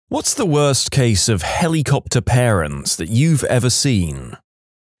What's the worst case of helicopter parents that you've ever seen?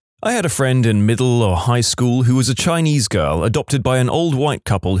 I had a friend in middle or high school who was a Chinese girl adopted by an old white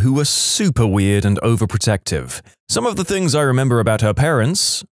couple who were super weird and overprotective. Some of the things I remember about her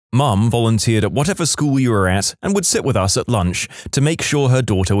parents: Mum volunteered at whatever school we were at and would sit with us at lunch to make sure her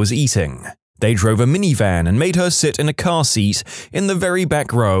daughter was eating. They drove a minivan and made her sit in a car seat in the very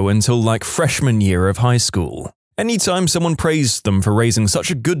back row until like freshman year of high school. Anytime someone praised them for raising such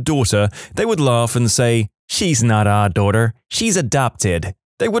a good daughter, they would laugh and say, "She's not our daughter, she's adopted."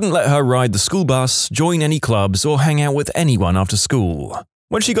 They wouldn't let her ride the school bus, join any clubs, or hang out with anyone after school.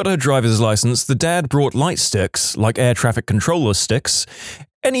 When she got her driver's license, the dad brought light sticks, like air traffic controller sticks.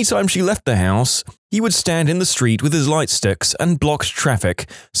 Anytime she left the house, he would stand in the street with his light sticks and blocked traffic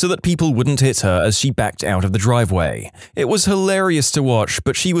so that people wouldn't hit her as she backed out of the driveway. It was hilarious to watch,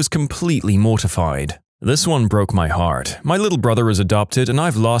 but she was completely mortified. This one broke my heart. My little brother is adopted, and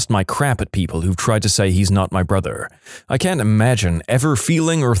I've lost my crap at people who've tried to say he's not my brother. I can't imagine ever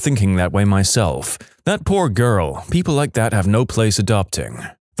feeling or thinking that way myself. That poor girl. People like that have no place adopting.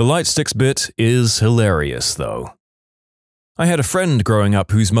 The light sticks bit is hilarious, though. I had a friend growing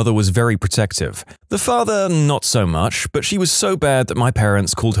up whose mother was very protective. The father, not so much, but she was so bad that my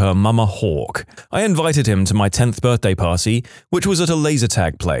parents called her Mama Hawk. I invited him to my 10th birthday party, which was at a laser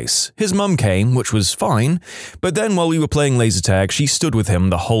tag place. His mum came, which was fine, but then while we were playing laser tag, she stood with him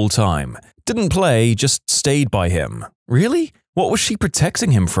the whole time. Didn't play, just stayed by him. Really? What was she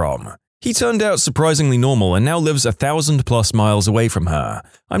protecting him from? He turned out surprisingly normal and now lives 1,000+ miles away from her.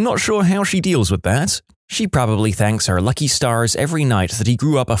 I'm not sure how she deals with that. She probably thanks her lucky stars every night that he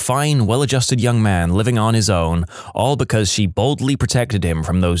grew up a fine, well-adjusted young man living on his own, all because she boldly protected him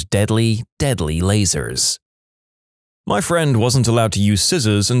from those deadly, deadly lasers. My friend wasn't allowed to use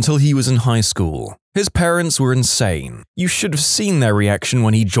scissors until he was in high school. His parents were insane. You should have seen their reaction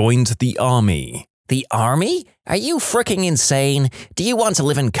when he joined the army. The army? Are you fricking insane? Do you want to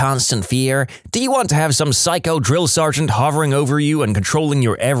live in constant fear? Do you want to have some psycho drill sergeant hovering over you and controlling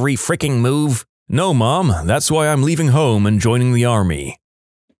your every fricking move? No, Mom, that's why I'm leaving home and joining the army.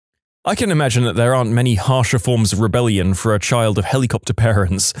 I can imagine that there aren't many harsher forms of rebellion for a child of helicopter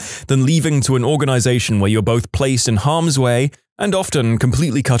parents than leaving to an organization where you're both placed in harm's way and often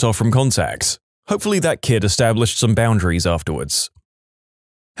completely cut off from contact. Hopefully that kid established some boundaries afterwards.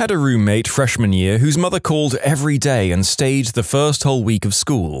 Had a roommate freshman year whose mother called every day and stayed the first whole week of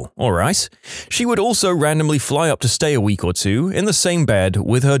school. Alright. She would also randomly fly up to stay a week or two in the same bed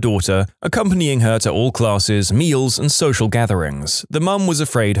with her daughter, accompanying her to all classes, meals, and social gatherings. The mum was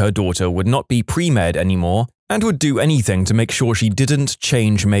afraid her daughter would not be pre-med anymore and would do anything to make sure she didn't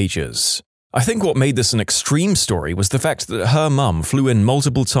change majors. I think what made this an extreme story was the fact that her mum flew in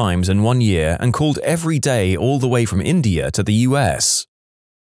multiple times in one year and called every day all the way from India to the US.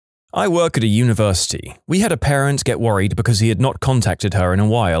 I work at a university. We had a parent get worried because he had not contacted her in a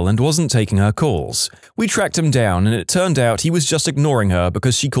while and wasn't taking her calls. We tracked him down and it turned out he was just ignoring her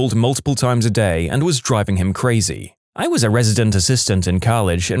because she called multiple times a day and was driving him crazy. I was a resident assistant in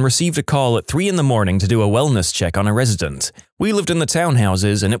college and received a call at 3 in the morning to do a wellness check on a resident. We lived in the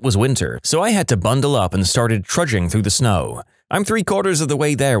townhouses and it was winter, so I had to bundle up and started trudging through the snow. I'm 3/4 of the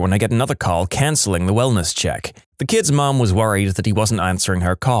way there when I get another call canceling the wellness check. The kid's mom was worried that he wasn't answering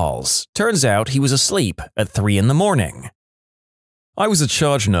her calls. Turns out he was asleep at 3 in the morning. I was a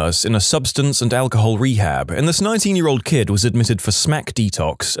charge nurse in a substance and alcohol rehab, and this 19-year-old kid was admitted for smack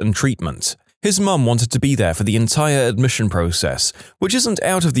detox and treatment. His mum wanted to be there for the entire admission process, which isn't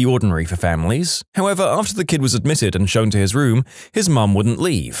out of the ordinary for families. However, after the kid was admitted and shown to his room, his mum wouldn't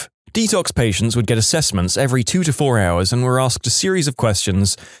leave. Detox patients would get assessments every 2 to 4 hours and were asked a series of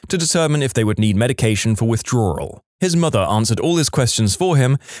questions to determine if they would need medication for withdrawal. His mother answered all his questions for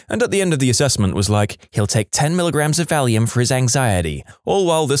him, and at the end of the assessment was like, "He'll take 10 milligrams of Valium for his anxiety," all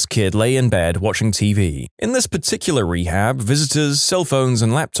while this kid lay in bed watching TV. In this particular rehab, visitors, cell phones,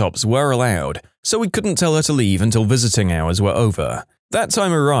 and laptops were allowed, so we couldn't tell her to leave until visiting hours were over. That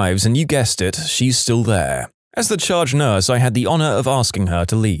time arrives and you guessed it, she's still there. As the charge nurse, I had the honor of asking her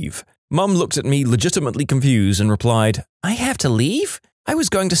to leave. Mum looked at me legitimately confused and replied, "I have to leave? I was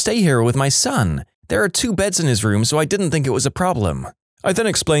going to stay here with my son. There are 2 beds in his room, so I didn't think it was a problem." I then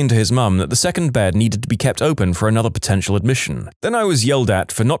explained to his mum that the second bed needed to be kept open for another potential admission. Then I was yelled at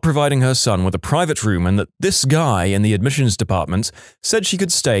for not providing her son with a private room and that this guy in the admissions department said she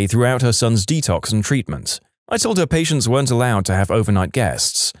could stay throughout her son's detox and treatment. I told her patients weren't allowed to have overnight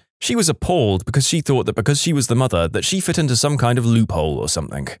guests. She was appalled because she thought that because she was the mother that she fit into some kind of loophole or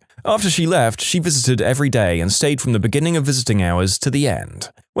something. After she left, she visited every day and stayed from the beginning of visiting hours to the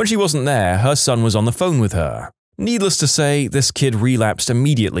end. When she wasn't there, her son was on the phone with her. Needless to say, this kid relapsed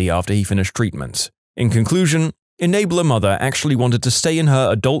immediately after he finished treatment. In conclusion, Enabler Mother actually wanted to stay in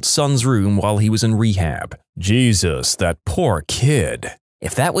her adult son's room while he was in rehab. Jesus, that poor kid.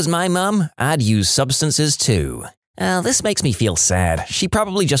 If that was my mom, I'd use substances too. This makes me feel sad. She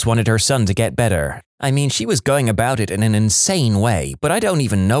probably just wanted her son to get better. I mean, she was going about it in an insane way, but I don't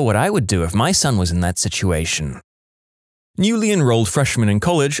even know what I would do if my son was in that situation. Newly enrolled freshman in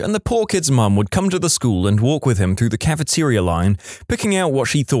college, and the poor kid's mum would come to the school and walk with him through the cafeteria line, picking out what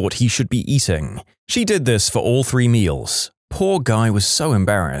she thought he should be eating. She did this for all 3 meals. Poor guy was so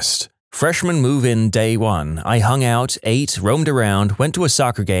embarrassed. Freshman move-in day 1, I hung out, ate, roamed around, went to a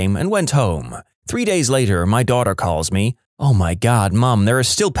soccer game, and went home. 3 days later, my daughter calls me. Oh my God, Mom, there are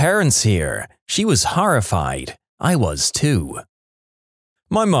still parents here. She was horrified. I was too.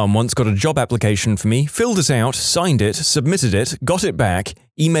 My mum once got a job application for me, filled it out, signed it, submitted it, got it back,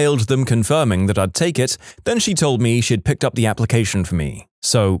 emailed them confirming that I'd take it, then she told me she'd picked up the application for me.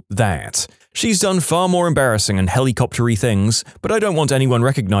 So, that. She's done far more embarrassing and helicoptery things, but I don't want anyone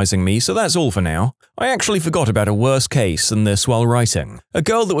recognizing me, so that's all for now. I actually forgot about a worse case than this while writing. A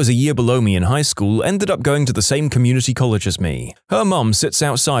girl that was a year below me in high school ended up going to the same community college as me. Her mum sits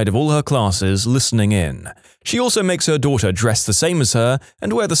outside of all her classes, listening in. She also makes her daughter dress the same as her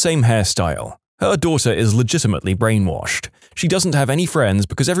and wear the same hairstyle. Her daughter is legitimately brainwashed. She doesn't have any friends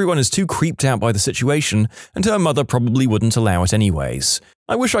because everyone is too creeped out by the situation, and her mother probably wouldn't allow it anyways.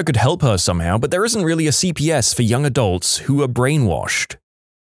 I wish I could help her somehow, but there isn't really a CPS for young adults who are brainwashed.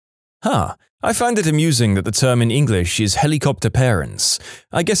 I find it amusing that the term in English is helicopter parents.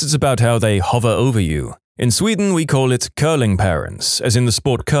 I guess it's about how they hover over you. In Sweden, we call it curling parents, as in the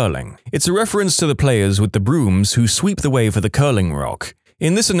sport curling. It's a reference to the players with the brooms who sweep the way for the curling rock.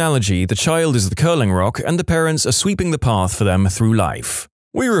 In this analogy, the child is the curling rock and the parents are sweeping the path for them through life.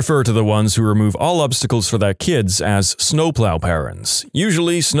 We refer to the ones who remove all obstacles for their kids as snowplow parents.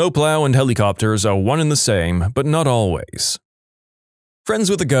 Usually, snowplow and helicopters are one and the same, but not always.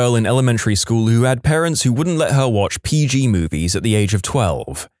 Friends with a girl in elementary school who had parents who wouldn't let her watch PG movies at the age of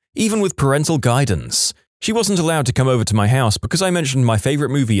 12, even with parental guidance. She wasn't allowed to come over to my house because I mentioned my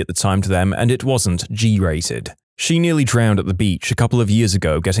favorite movie at the time to them and it wasn't G-rated. She nearly drowned at the beach a couple of years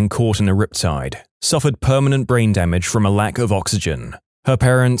ago getting caught in a riptide, suffered permanent brain damage from a lack of oxygen. Her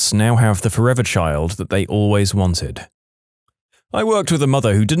parents now have the forever child that they always wanted. I worked with a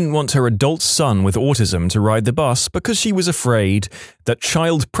mother who didn't want her adult son with autism to ride the bus because she was afraid that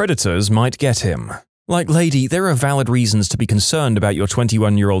child predators might get him. Like, lady, there are valid reasons to be concerned about your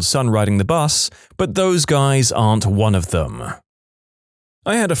 21-year-old son riding the bus, but those guys aren't one of them.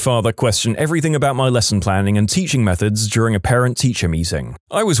 I had a father question everything about my lesson planning and teaching methods during a parent-teacher meeting.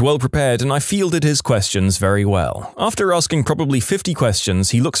 I was well prepared and I fielded his questions very well. After asking probably 50 questions,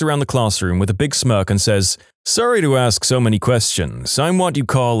 he looks around the classroom with a big smirk and says, "Sorry to ask so many questions. I'm what you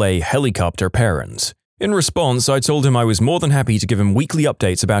call a helicopter parent." In response, I told him I was more than happy to give him weekly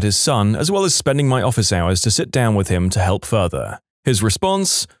updates about his son, as well as spending my office hours to sit down with him to help further. His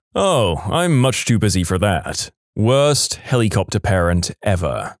response? "Oh, I'm much too busy for that." Worst helicopter parent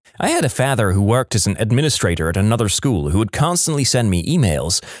ever. I had a father who worked as an administrator at another school who would constantly send me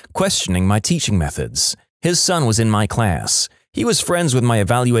emails questioning my teaching methods. His son was in my class. He was friends with my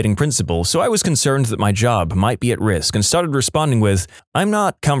evaluating principal, so I was concerned that my job might be at risk and started responding with, "I'm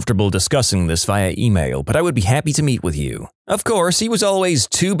not comfortable discussing this via email, but I would be happy to meet with you." Of course, he was always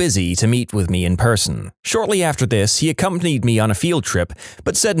too busy to meet with me in person. Shortly after this, he accompanied me on a field trip,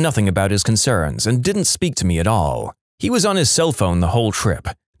 but said nothing about his concerns and didn't speak to me at all. He was on his cell phone the whole trip.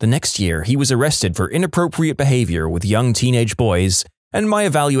 The next year, he was arrested for inappropriate behavior with young teenage boys, and my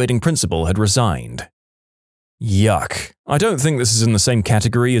evaluating principal had resigned. Yuck. I don't think this is in the same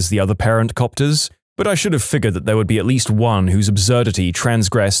category as the other parent copters, but I should have figured that there would be at least one whose absurdity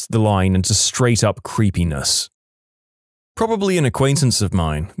transgressed the line into straight-up creepiness. Probably an acquaintance of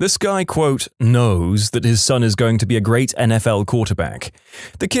mine, this guy, quote, knows that his son is going to be a great NFL quarterback.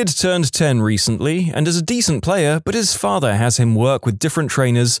 The kid turned 10 recently and is a decent player, but his father has him work with different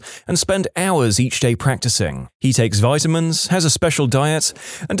trainers and spend hours each day practicing. He takes vitamins, has a special diet,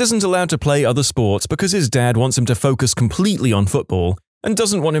 and isn't allowed to play other sports because his dad wants him to focus completely on football and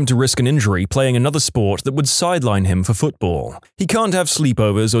doesn't want him to risk an injury playing another sport that would sideline him for football. He can't have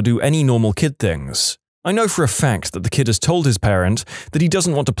sleepovers or do any normal kid things. I know for a fact that the kid has told his parent that he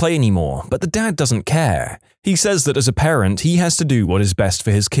doesn't want to play anymore, but the dad doesn't care. He says that as a parent, he has to do what is best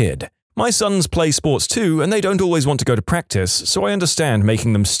for his kid. My sons play sports too, and they don't always want to go to practice, so I understand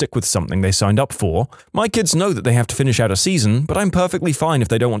making them stick with something they signed up for. My kids know that they have to finish out a season, but I'm perfectly fine if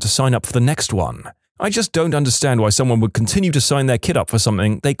they don't want to sign up for the next one. I just don't understand why someone would continue to sign their kid up for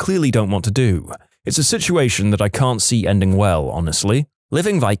something they clearly don't want to do. It's a situation that I can't see ending well, honestly.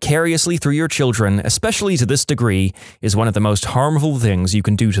 Living vicariously through your children, especially to this degree, is one of the most harmful things you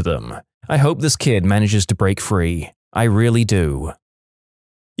can do to them. I hope this kid manages to break free. I really do.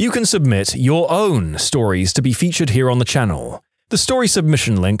 You can submit your own stories to be featured here on the channel. The story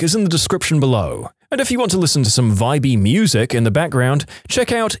submission link is in the description below. And if you want to listen to some vibey music in the background,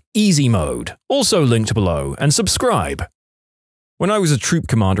 check out easymode, also linked below, and subscribe. When I was a troop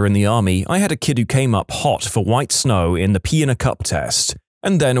commander in the army, I had a kid who came up hot for white snow in the pea in a cup test,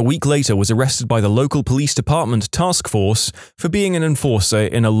 and then a week later was arrested by the local police department task force for being an enforcer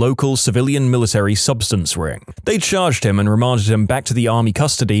in a local civilian military substance ring. They charged him and remanded him back to the army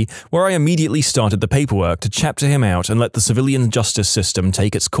custody, where I immediately started the paperwork to chapter him out and let the civilian justice system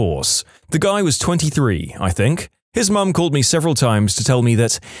take its course. The guy was 23, I think. His mum called me several times to tell me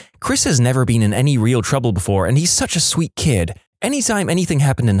that Chris has never been in any real trouble before and he's such a sweet kid. Anytime anything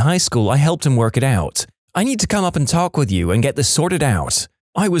happened in high school, I helped him work it out. I need to come up and talk with you and get this sorted out.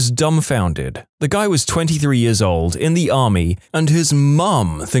 I was dumbfounded. The guy was 23 years old, in the army, and his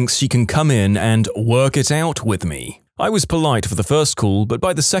mum thinks she can come in and work it out with me. I was polite for the first call, but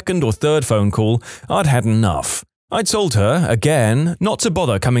by the second or third phone call, I'd had enough. I told her, again, not to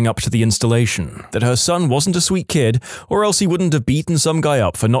bother coming up to the installation, that her son wasn't a sweet kid, or else he wouldn't have beaten some guy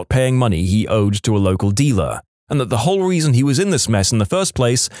up for not paying money he owed to a local dealer, and that the whole reason he was in this mess in the first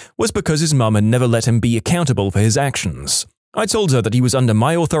place was because his mum had never let him be accountable for his actions. I told her that he was under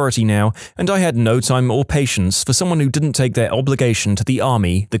my authority now, and I had no time or patience for someone who didn't take their obligation to the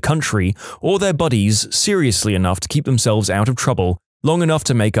army, the country, or their buddies seriously enough to keep themselves out of trouble long enough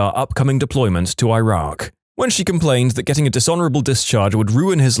to make our upcoming deployment to Iraq. When she complained that getting a dishonorable discharge would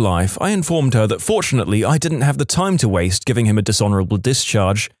ruin his life, I informed her that fortunately I didn't have the time to waste giving him a dishonorable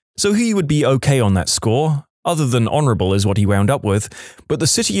discharge, so he would be okay on that score. Other than honorable is what he wound up with, but the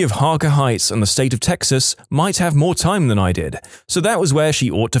city of Harker Heights and the state of Texas might have more time than I did, so that was where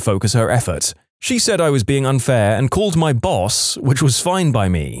she ought to focus her effort. She said I was being unfair and called my boss, which was fine by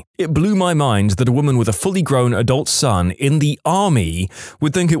me. It blew my mind that a woman with a fully grown adult son in the army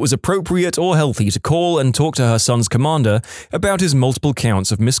would think it was appropriate or healthy to call and talk to her son's commander about his multiple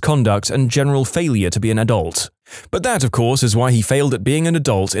counts of misconduct and general failure to be an adult. But that, of course, is why he failed at being an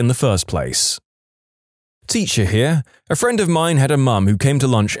adult in the first place. Teacher here. A friend of mine had a mum who came to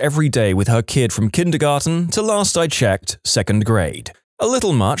lunch every day with her kid from kindergarten to, last I checked, 2nd grade. A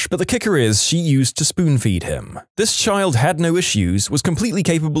little much, but the kicker is she used to spoon-feed him. This child had no issues, was completely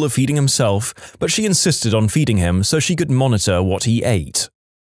capable of feeding himself, but she insisted on feeding him so she could monitor what he ate.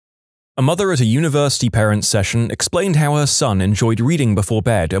 A mother at a university parents' session explained how her son enjoyed reading before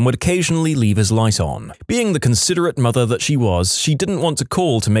bed and would occasionally leave his light on. Being the considerate mother that she was, she didn't want to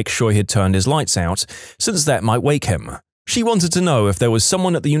call to make sure he had turned his lights out, since that might wake him. She wanted to know if there was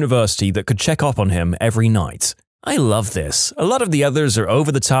someone at the university that could check up on him every night. I love this. A lot of the others are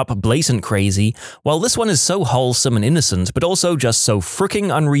over-the-top, blatant crazy, while this one is so wholesome and innocent, but also just so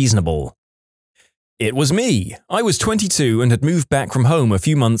fricking unreasonable. It was me. I was 22 and had moved back from home a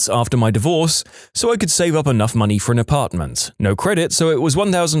few months after my divorce, so I could save up enough money for an apartment. No credit, so it was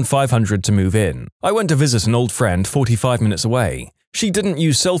 $1,500 to move in. I went to visit an old friend 45 minutes away. She didn't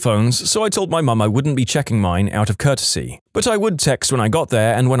use cell phones, so I told my mum I wouldn't be checking mine out of courtesy. But I would text when I got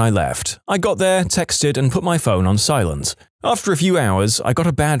there and when I left. I got there, texted, and put my phone on silent. After a few hours, I got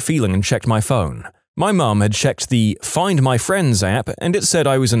a bad feeling and checked my phone. My mum had checked the Find My Friends app, and it said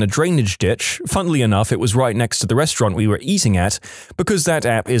I was in a drainage ditch. Funnily enough, it was right next to the restaurant we were eating at, because that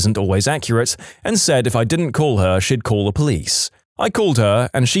app isn't always accurate, and said if I didn't call her, she'd call the police. I called her,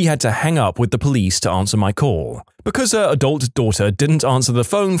 and she had to hang up with the police to answer my call, because her adult daughter didn't answer the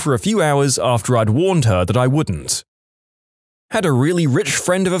phone for a few hours after I'd warned her that I wouldn't. Had a really rich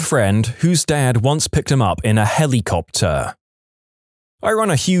friend of a friend whose dad once picked him up in a helicopter. I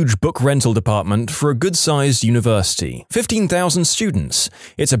run a huge book rental department for a good-sized university, 15,000 students.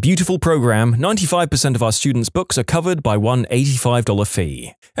 It's a beautiful program, 95% of our students' books are covered by one $85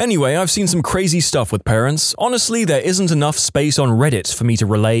 fee. Anyway, I've seen some crazy stuff with parents. Honestly, there isn't enough space on Reddit for me to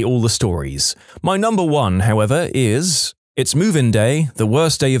relay all the stories. My number one, however, is... It's move-in day, the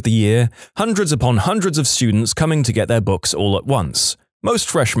worst day of the year, hundreds upon hundreds of students coming to get their books all at once. Most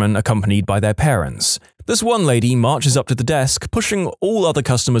freshmen accompanied by their parents. This one lady marches up to the desk, pushing all other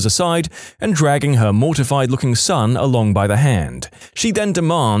customers aside and dragging her mortified-looking son along by the hand. She then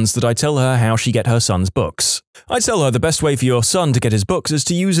demands that I tell her how she get her son's books. I tell her the best way for your son to get his books is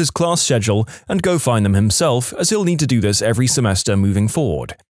to use his class schedule and go find them himself, as he'll need to do this every semester moving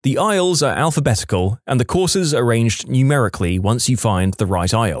forward. The aisles are alphabetical, and the courses arranged numerically once you find the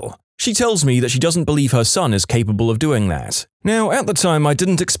right aisle. She tells me that she doesn't believe her son is capable of doing that. Now, at the time, I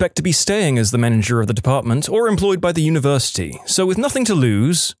didn't expect to be staying as the manager of the department or employed by the university, so with nothing to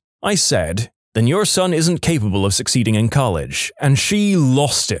lose, I said, "Then your son isn't capable of succeeding in college." And she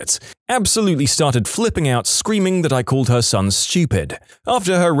lost it. Absolutely started flipping out, screaming that I called her son stupid.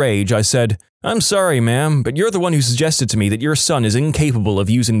 After her rage, I said, "I'm sorry, ma'am, but you're the one who suggested to me that your son is incapable of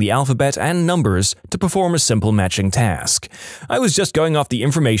using the alphabet and numbers to perform a simple matching task. I was just going off the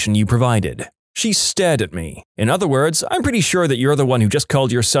information you provided." She stared at me. "In other words, I'm pretty sure that you're the one who just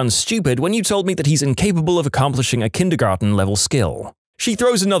called your son stupid when you told me that he's incapable of accomplishing a kindergarten-level skill." She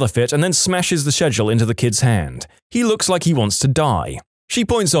throws another fit and then smashes the schedule into the kid's hand. He looks like he wants to die. She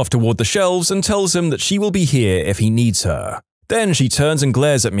points off toward the shelves and tells him that she will be here if he needs her. Then she turns and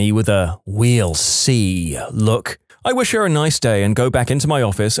glares at me with a "we'll see" look. I wish her a nice day and go back into my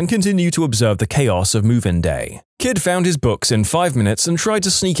office and continue to observe the chaos of move-in day. Kid found his books in 5 minutes and tried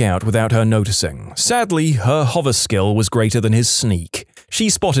to sneak out without her noticing. Sadly, her hover skill was greater than his sneak. She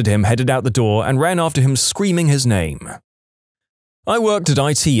spotted him headed out the door and ran after him screaming his name. I worked at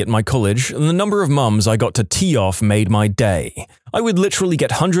IT at my college, and the number of mums I got to tee off made my day. I would literally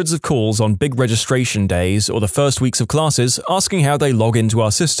get hundreds of calls on big registration days or the first weeks of classes asking how they log into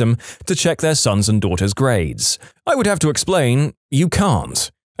our system to check their sons' and daughters' grades. I would have to explain, you can't.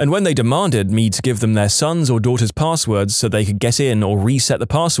 And when they demanded me to give them their sons' or daughters' passwords so they could get in or reset the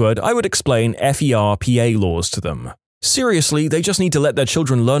password, I would explain FERPA laws to them. Seriously, they just need to let their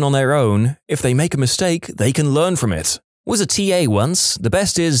children learn on their own. If they make a mistake, they can learn from it. Was a TA once. The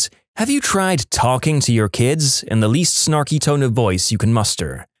best is, have you tried talking to your kids in the least snarky tone of voice you can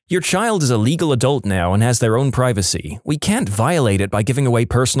muster? Your child is a legal adult now and has their own privacy. We can't violate it by giving away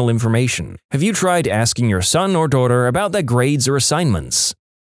personal information. Have you tried asking your son or daughter about their grades or assignments?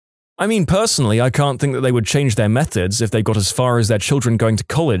 I mean, personally, I can't think that they would change their methods if they got as far as their children going to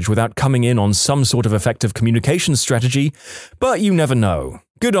college without coming in on some sort of effective communication strategy, but you never know.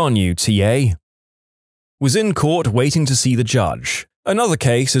 Good on you, TA. Was in court waiting to see the judge. Another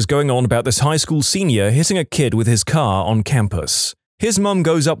case is going on about this high school senior hitting a kid with his car on campus. His mum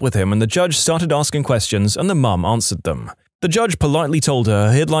goes up with him and the judge started asking questions and the mum answered them. The judge politely told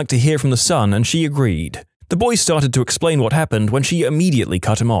her he'd like to hear from the son and she agreed. The boy started to explain what happened when she immediately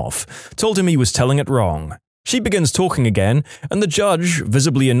cut him off, told him he was telling it wrong. She begins talking again and the judge,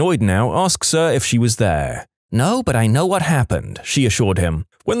 visibly annoyed now, asks her if she was there. "No, but I know what happened," she assured him.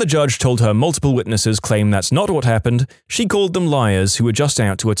 When the judge told her multiple witnesses claim that's not what happened, she called them liars who were just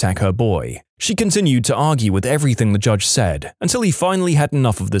out to attack her boy. She continued to argue with everything the judge said, until he finally had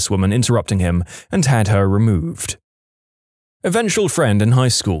enough of this woman interrupting him and had her removed. Eventual friend in high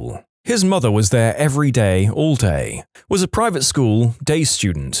school. His mother was there every day, all day. Was a private school, day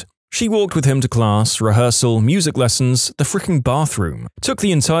student. She walked with him to class, rehearsal, music lessons, the fricking bathroom. Took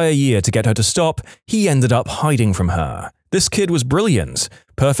the entire year to get her to stop, he ended up hiding from her. This kid was brilliant.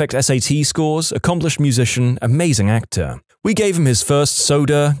 Perfect SAT scores, accomplished musician, amazing actor. We gave him his first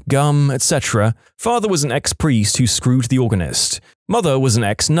soda, gum, etc. Father was an ex-priest who screwed the organist. Mother was an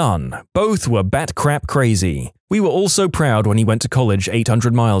ex-nun. Both were bat crap crazy. We were all so proud when he went to college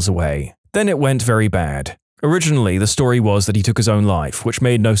 800 miles away. Then it went very bad. Originally, the story was that he took his own life, which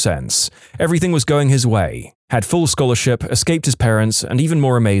made no sense. Everything was going his way. Had full scholarship, escaped his parents, and even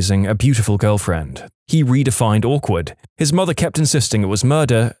more amazing, a beautiful girlfriend. He redefined awkward. His mother kept insisting it was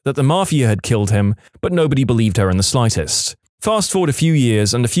murder, that the mafia had killed him, but nobody believed her in the slightest. Fast forward a few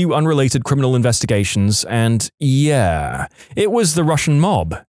years and a few unrelated criminal investigations, and yeah, it was the Russian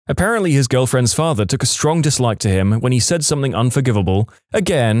mob. Apparently his girlfriend's father took a strong dislike to him when he said something unforgivable,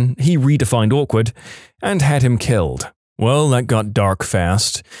 again, he redefined awkward, and had him killed. Well, that got dark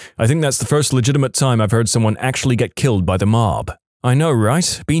fast. I think that's the first legitimate time I've heard someone actually get killed by the mob. I know,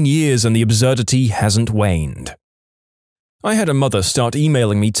 right? Been years and the absurdity hasn't waned. I had a mother start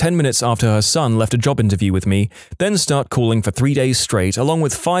emailing me 10 minutes after her son left a job interview with me, then start calling for 3 days straight along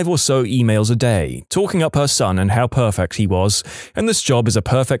with 5 or so emails a day, talking up her son and how perfect he was, and this job is a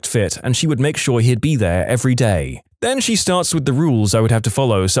perfect fit and she would make sure he'd be there every day. Then she starts with the rules I would have to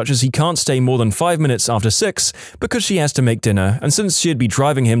follow, such as he can't stay more than 5 minutes after 6 because she has to make dinner, and since she'd be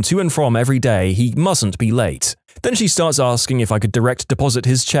driving him to and from every day, he mustn't be late. Then she starts asking if I could direct deposit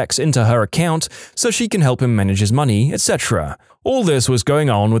his checks into her account so she can help him manage his money, etc. All this was going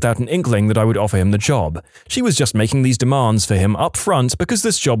on without an inkling that I would offer him the job. She was just making these demands for him up front because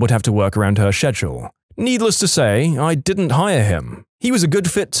this job would have to work around her schedule. Needless to say, I didn't hire him. He was a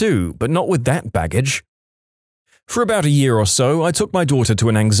good fit too, but not with that baggage. For about a year or so, I took my daughter to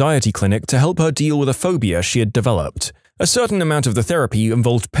an anxiety clinic to help her deal with a phobia she had developed. A certain amount of the therapy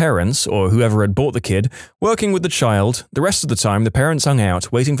involved parents, or whoever had bought the kid, working with the child. The rest of the time, the parents hung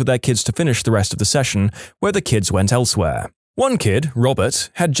out, waiting for their kids to finish the rest of the session, where the kids went elsewhere. One kid,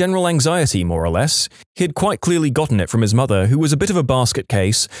 Robert, had general anxiety, more or less. He'd quite clearly gotten it from his mother, who was a bit of a basket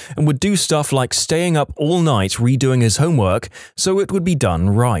case, and would do stuff like staying up all night redoing his homework so it would be done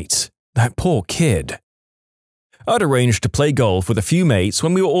right. That poor kid. I'd arranged to play golf with a few mates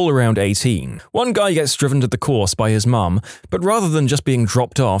when we were all around 18. One guy gets driven to the course by his mum, but rather than just being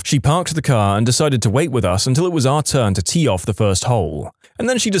dropped off, she parked the car and decided to wait with us until it was our turn to tee off the first hole. And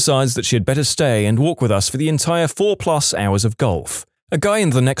then she decides that she had better stay and walk with us for the entire 4+ hours of golf. A guy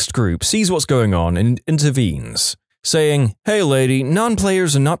in the next group sees what's going on and intervenes, saying, "Hey lady,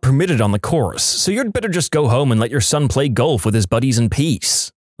 non-players are not permitted on the course, so you'd better just go home and let your son play golf with his buddies in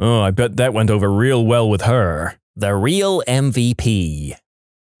peace." Oh, I bet that went over real well with her. The real MVP.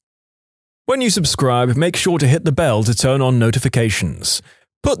 When you subscribe, make sure to hit the bell to turn on notifications.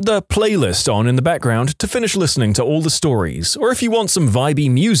 Put the playlist on in the background to finish listening to all the stories, or if you want some vibey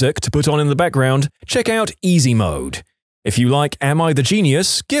music to put on in the background, check out easymode. If you like Am I the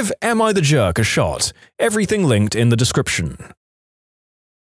Genius, give Am I the Jerk a shot. Everything linked in the description.